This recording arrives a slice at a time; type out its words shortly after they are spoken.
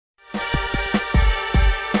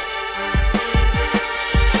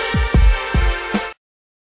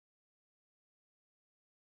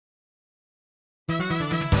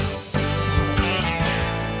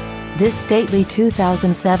This stately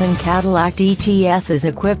 2007 Cadillac DTS is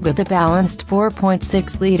equipped with a balanced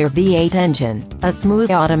 4.6-liter V8 engine, a smooth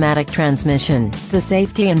automatic transmission, the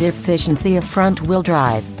safety and efficiency of front-wheel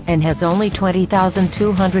drive, and has only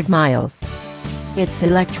 20,200 miles. Its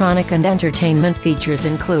electronic and entertainment features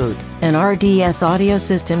include an RDS audio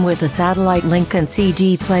system with a satellite link and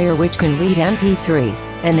CD player which can read MP3s,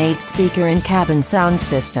 an 8-speaker in-cabin sound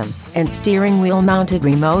system, and steering wheel-mounted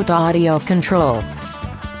remote audio controls.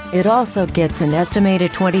 It also gets an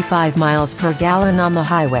estimated 25 miles per gallon on the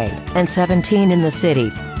highway, and 17 in the city.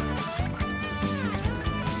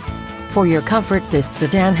 For your comfort, this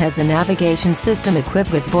sedan has a navigation system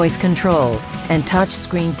equipped with voice controls, and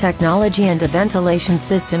touchscreen technology and a ventilation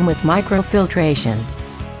system with microfiltration.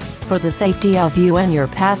 For the safety of you and your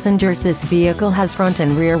passengers, this vehicle has front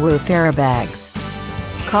and rear roof airbags.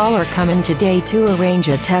 Call or come in today to arrange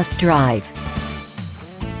a test drive.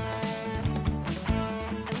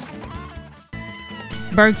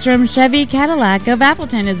 Bergstrom Chevy Cadillac of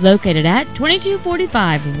Appleton is located at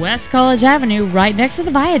 2245 West College Avenue, right next to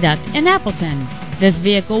the viaduct in Appleton. This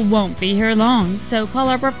vehicle won't be here long, so call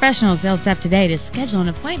our professional sales staff today to schedule an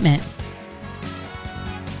appointment.